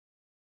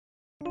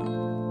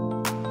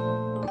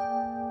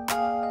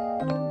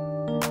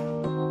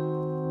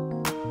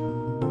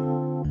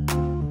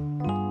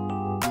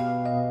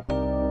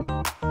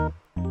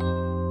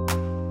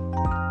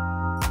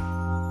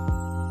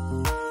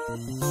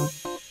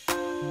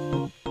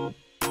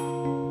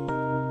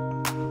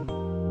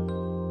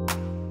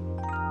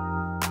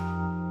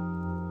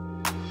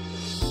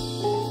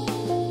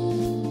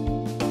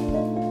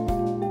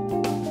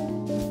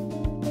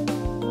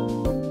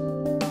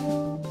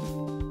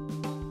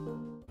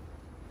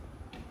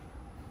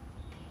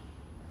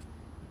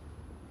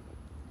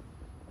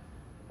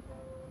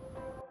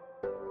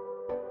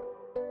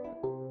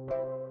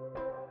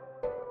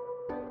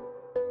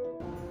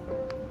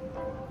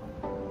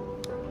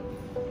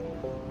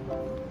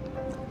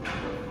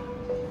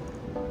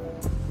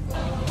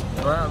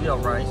You want a bit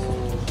of rice?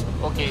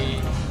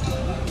 Okay.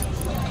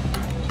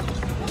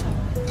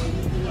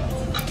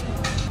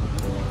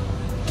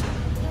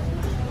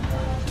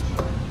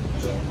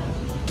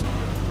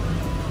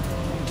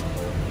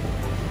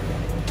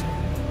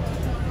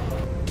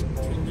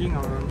 Changing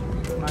our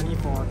money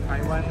for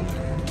Taiwan.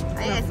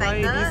 Are you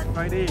excited? This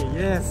Friday,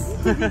 yes.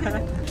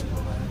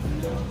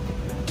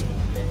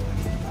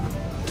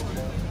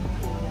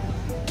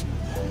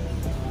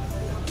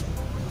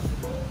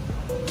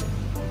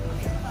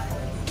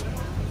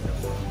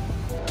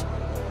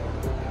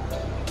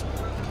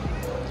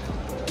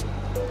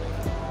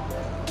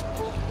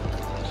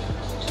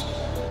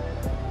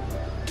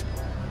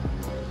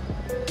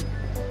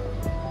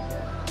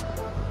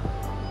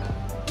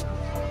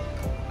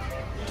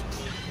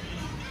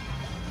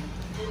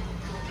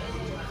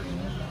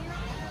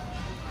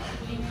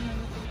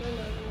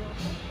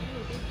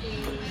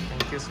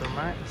 Thank you so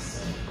much.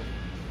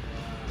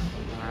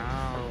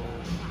 Wow.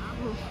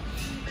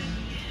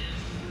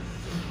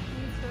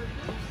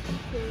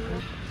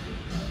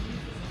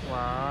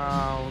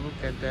 Wow,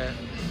 look at that.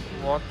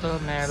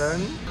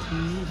 Watermelon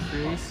tea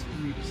braised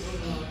ribs.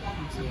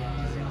 Looks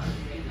amazing.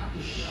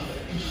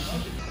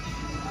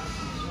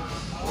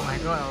 Oh my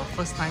god, our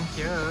first time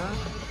here.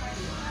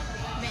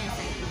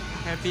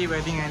 Happy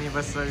wedding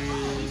anniversary.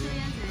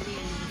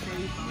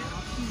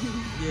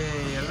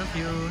 Yay, I love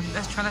you.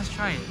 Let's try it.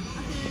 Try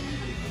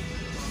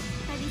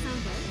this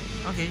one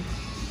first. Okay.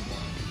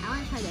 I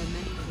want to try the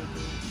mashed potato.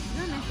 You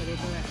know mashed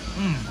potato, right?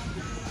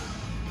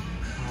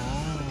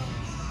 Oh.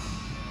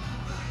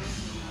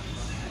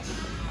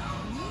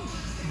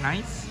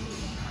 Nice.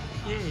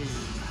 Yay. I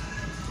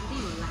think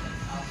you will like.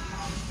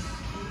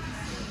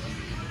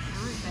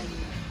 I want to try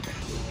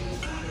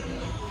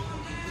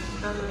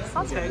this.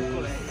 Sounds very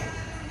good.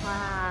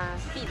 Wow,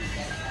 sweet.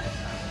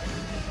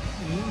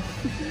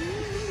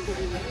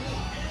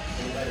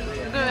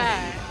 Good,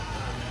 right?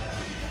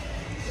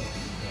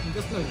 You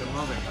just know in the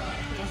mouth.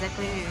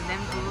 Exactly,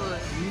 damn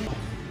good.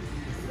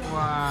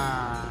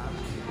 Wow.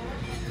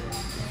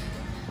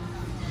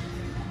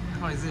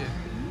 How is it?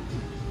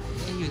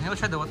 Hey, you never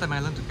tried the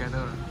watermelon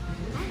together.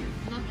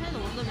 Not try the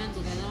watermelon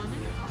together,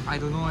 right? I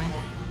don't know.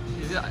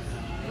 Is it? No,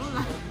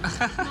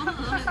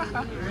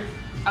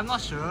 I'm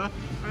not sure. I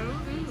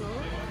don't think so.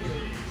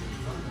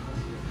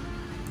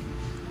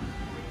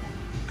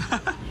 I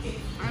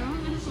don't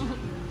think so.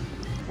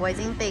 我已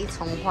经被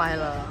宠坏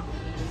了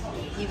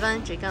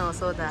Even chicken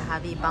also the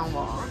hubby 帮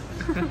我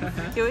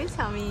He always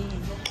tell me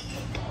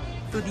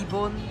to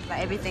debone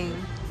like everything.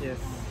 Yes.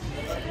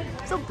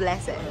 So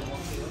blessed.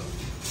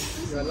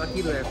 You are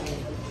lucky to have me.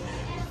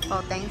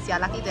 Oh thanks, you are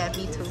lucky to have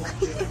me too.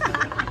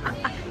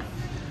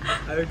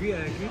 I agree.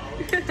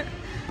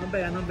 Not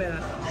bad.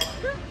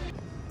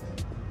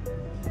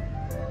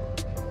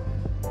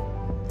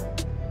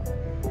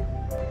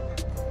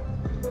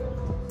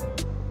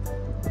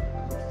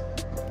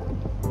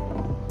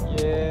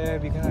 Yeah,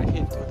 we're gonna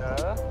head to the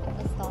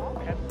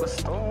Apple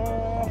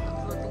store.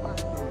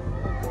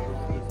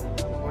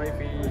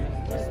 Wifey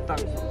is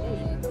stuck.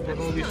 Don't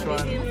know which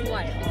one.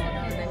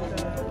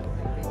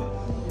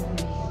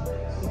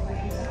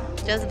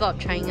 Just about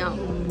trying out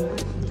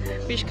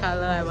which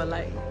color I would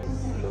like.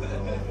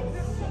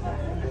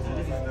 This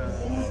is the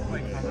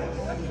white color.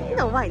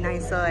 The white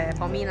nicer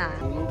for me lah.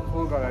 Look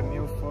who got a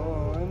new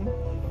phone.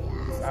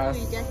 So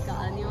we just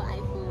got a new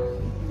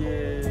iPhone.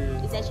 Yay.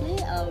 It's actually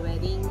a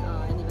wedding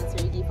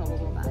anniversary gift for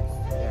both of us.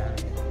 Yeah.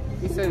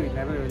 This year we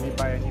never really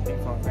buy anything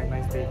for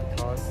Valentine's Day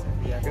because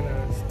we are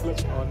gonna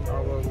splurge on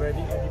our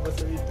wedding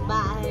anniversary too.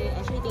 But I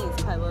actually think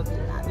it's quite worth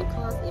it lah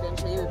because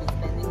eventually we'll be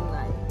spending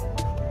like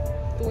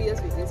 2 years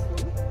with this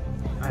phone.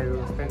 I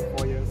will spend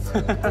 4 years.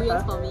 2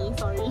 years for me,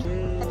 sorry.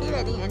 Yay. Happy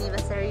wedding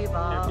anniversary,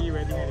 Bob. Happy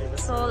wedding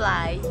anniversary. So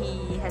like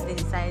he has been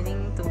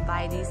deciding to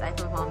buy this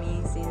iPhone for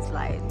me since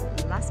like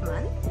last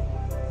month.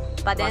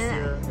 But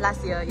then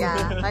last year,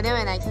 yeah. But then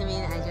when I came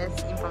in, I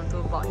just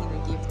impromptu bought him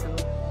a gift too.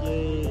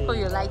 Yay. Hope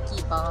you like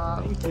it,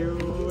 Bob. Thank you.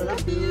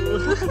 Love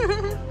you.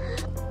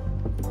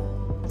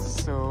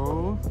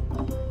 So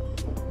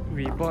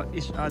we bought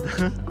each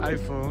other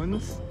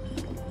iPhones,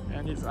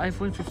 and it's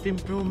iPhone 15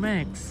 Pro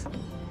Max.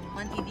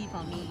 1 TB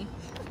for me.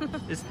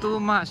 It's too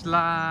much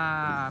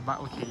lah,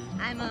 but okay.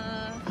 I'm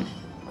a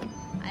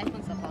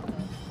iPhone supporter.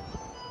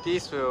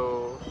 This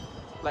will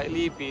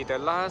likely be the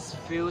last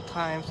few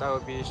times I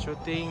will be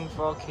shooting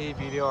 4K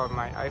video on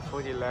my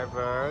iPhone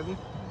 11.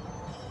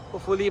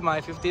 Hopefully my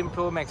 15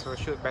 Pro Max will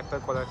shoot better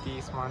quality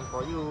this month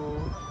for you.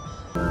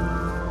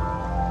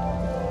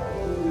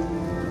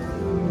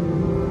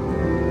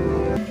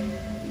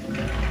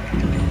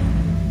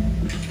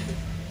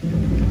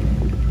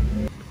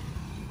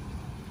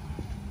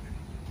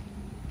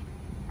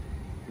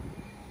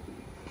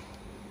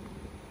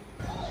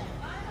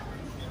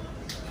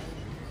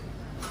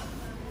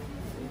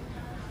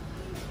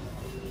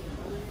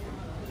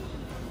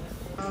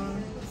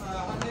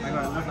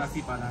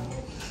 Nasi Padang.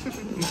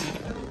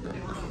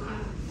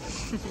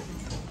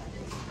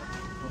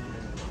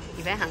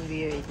 You very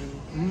hungry already.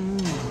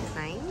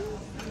 Nice.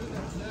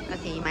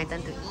 Okay, my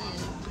turn to eat.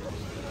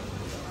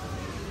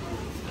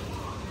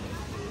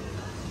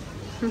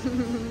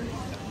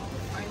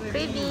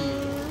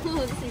 Craving.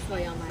 This is for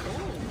your mother.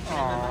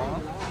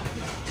 Aww.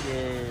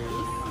 Yay.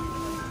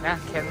 Yeah,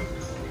 can.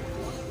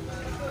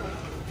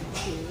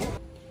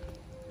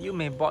 You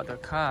may board the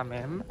car,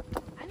 ma'am.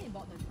 I may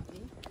board the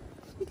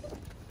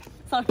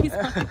car. Sorry.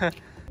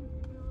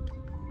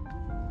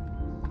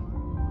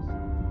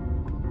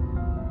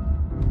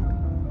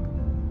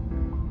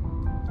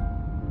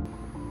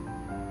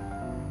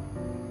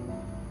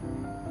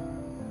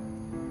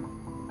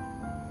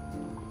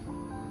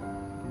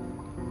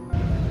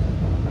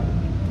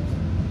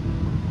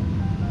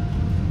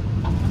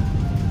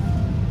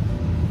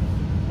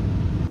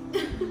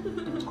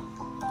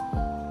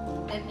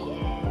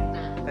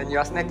 And you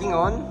are snacking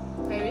on?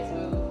 Paris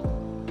room.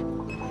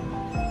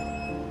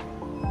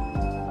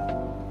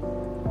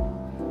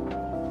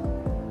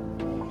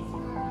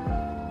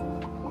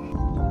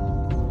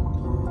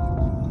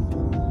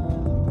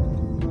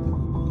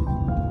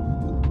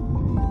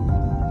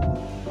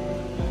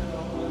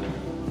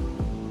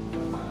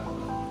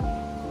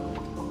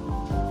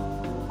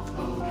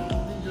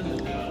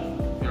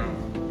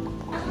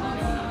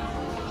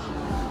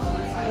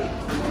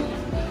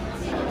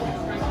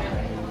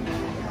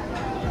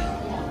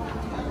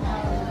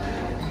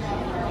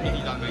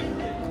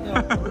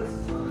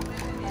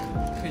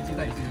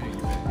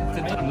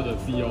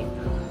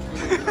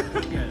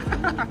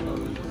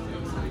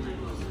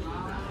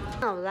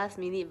 Last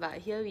minute, but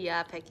here we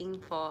are packing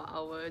for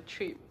our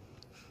trip.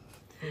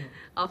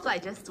 Our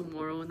flight just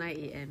tomorrow 9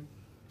 AM.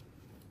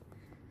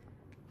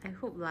 I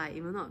hope like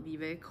it will not be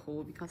very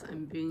cold because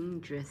I'm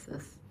bringing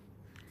dresses.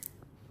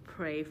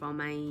 Pray for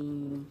my...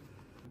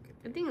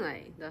 I think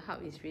like the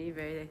hub is really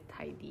very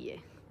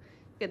tidy.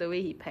 Look at the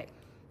way he packed.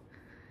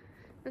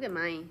 Look at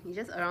mine. He's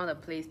just around the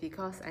place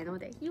because I know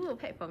that he will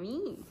pack for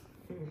me.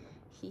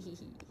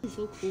 It's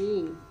so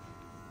cool.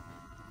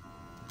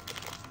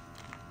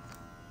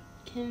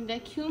 Can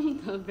vacuum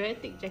the very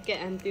thick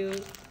jacket until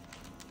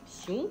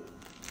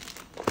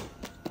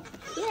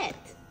yet.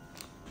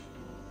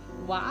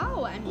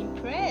 Wow, I'm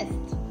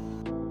impressed.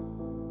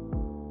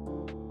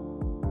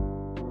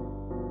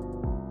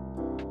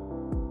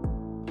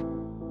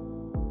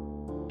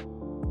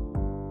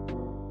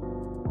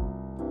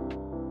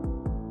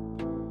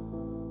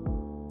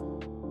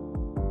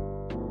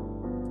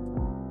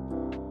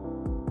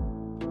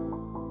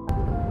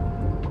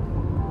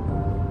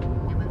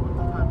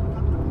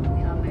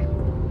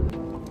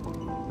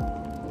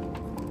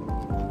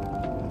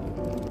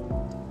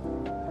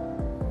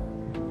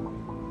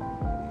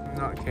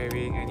 Not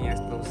carrying any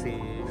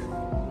explosive.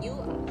 You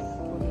are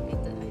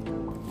prohibited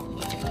item.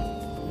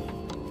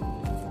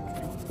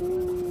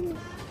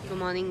 Good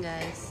morning,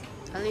 guys.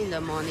 Early in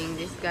the morning,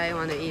 this guy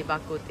want to eat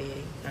bak kut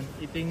teh. I'm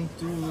eating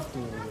 2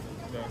 to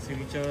the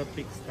signature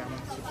pig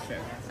stomach soup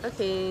set.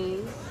 Okay,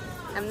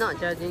 I'm not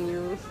judging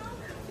you.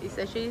 It's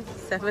actually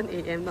 7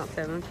 AM, not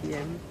 7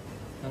 PM.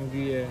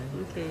 Hungry, eh?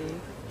 Okay.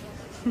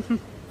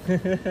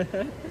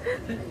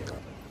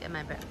 Get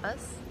my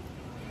breakfast.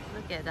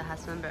 Look at the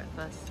husband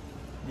breakfast.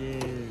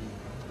 Yay.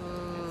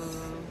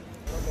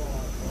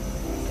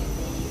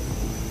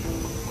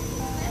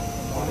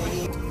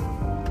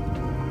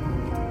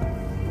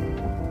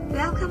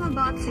 Welcome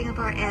aboard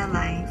Singapore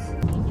Airlines.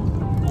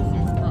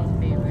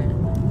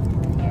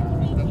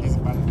 This is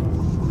my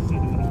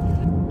favorite.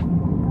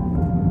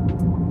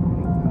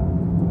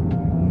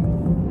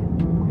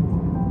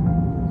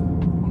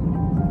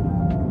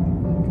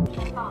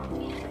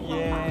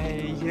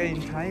 Yay, here in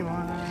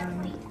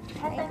Taiwan.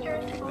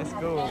 Let's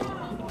go.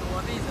 The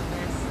water is a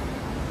mess.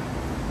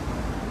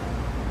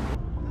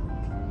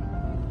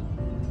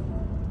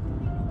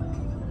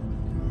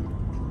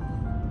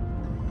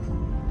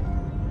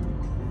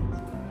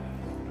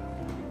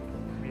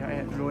 We are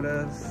at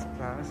Rollers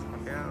Plus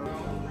Hotel.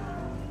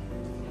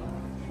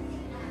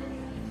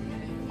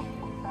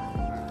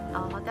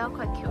 Our hotel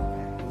quite cute.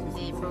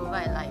 They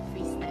provide like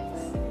free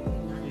snacks.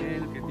 Yeah,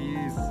 look at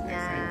this.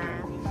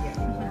 Yeah.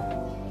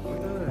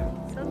 Good.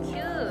 So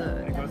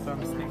cute. I got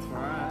some snacks for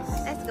us.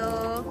 Let's go.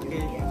 Okay,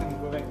 then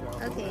go back to our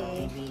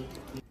Okay. TV.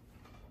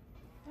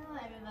 Hello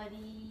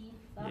everybody.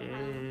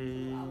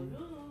 Yay. Welcome to our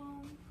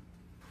room.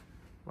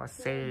 What's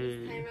So this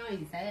say? time round we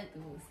decided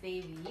to stay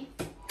with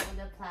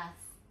Wonder Plus.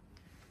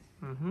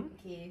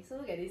 Okay, so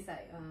look at this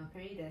side.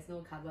 Apparently there's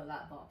no cupboard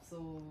lah, Bob. So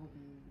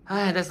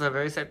That's a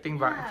very sad thing,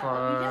 but yeah, for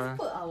we just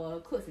put our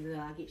clothes in the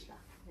luggage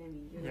lah.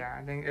 Then we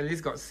yeah, then at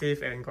least got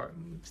safe and got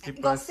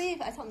slippers. got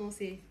safe. I thought no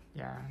safe.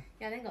 Yeah.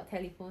 Yeah, then got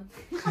telephone.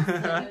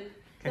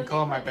 Can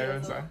call my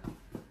parents. Right.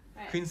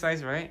 Queen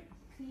size, right?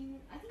 Queen,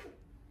 I think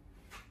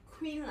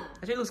queen lah.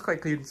 Actually looks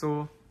quite clean,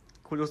 so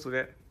kudos to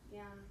that.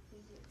 Yeah,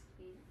 queen looks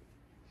clean.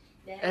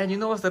 Then, And you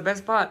know what's the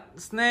best part?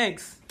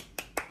 Snacks!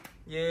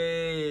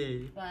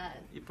 Yay!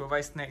 but It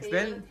provides snacks. can you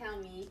Then tell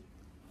me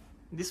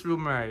this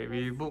room, right,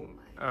 we booked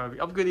we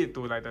upgraded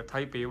to like the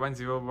Taipei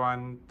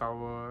 101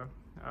 tower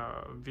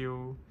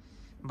view.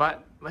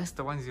 But where's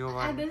the 101?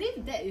 I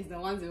believe that is the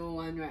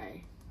 101,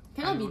 right?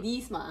 Cannot be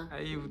this, ma.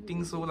 I would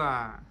think so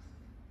lah.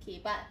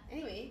 Okay, but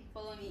anyway,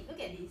 follow me. Look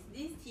at this.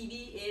 This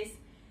TV is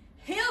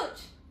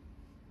huge.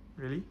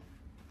 Really?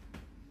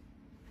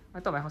 I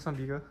thought my house was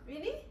bigger.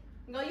 Really?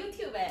 Got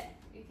YouTube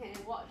you can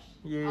watch.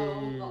 Yay. Our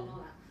own vlog, no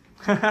lah.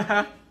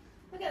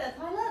 Look at the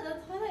toilet. The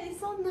toilet is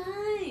so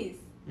nice.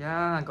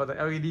 Yeah, got the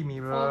LED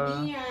mirror.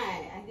 For me,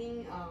 right, I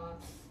think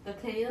the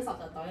cleanliness of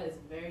the toilet is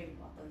very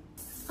important.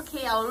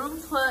 Okay, our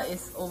room tour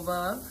is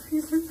over.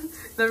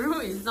 The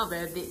room is not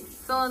very big.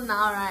 So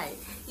now, right,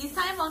 it's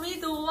time for me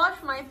to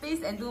wash my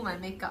face and do my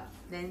makeup.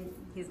 Then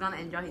he's gonna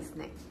enjoy his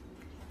snack.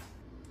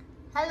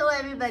 Hello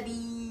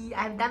everybody!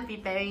 I'm done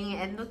preparing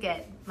and look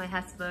at my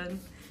husband.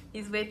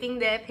 He's waiting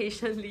there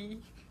patiently.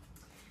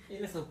 Hey,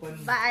 let's open.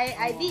 But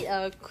I did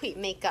a quick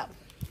makeup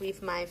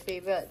with my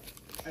favorite.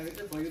 I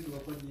waited for you to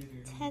open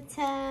this.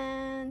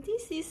 Ta-ta!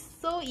 This is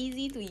so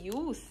easy to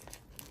use.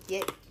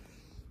 Yeah.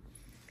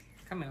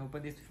 Come and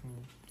open this with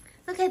me.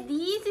 Look at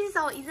this. This is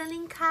our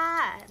EZ-Link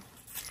card.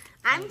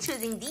 I'm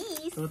choosing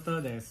these.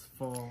 Total there's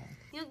 4.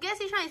 You guess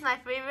which one is my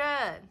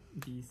favorite?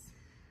 This.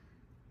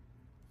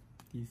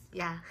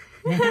 Yeah.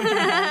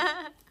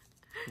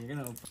 You're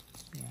gonna open.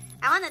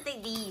 Yeah. I want to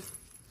take these.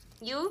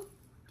 You?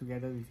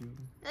 Together with you.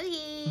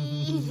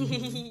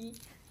 Okay.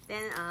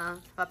 Then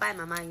Papa and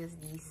Mama use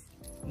these.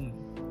 We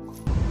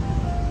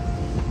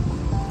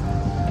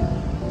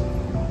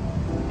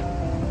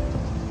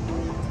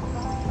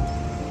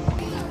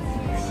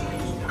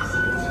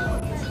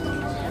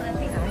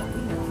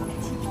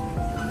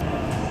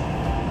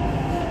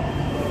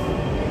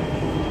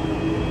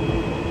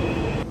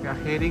are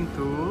heading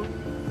to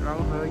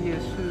Raohe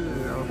Yeshi,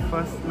 our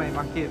first night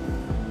market.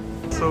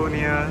 So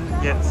near,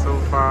 yet so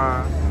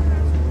far.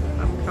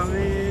 I'm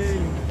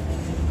coming!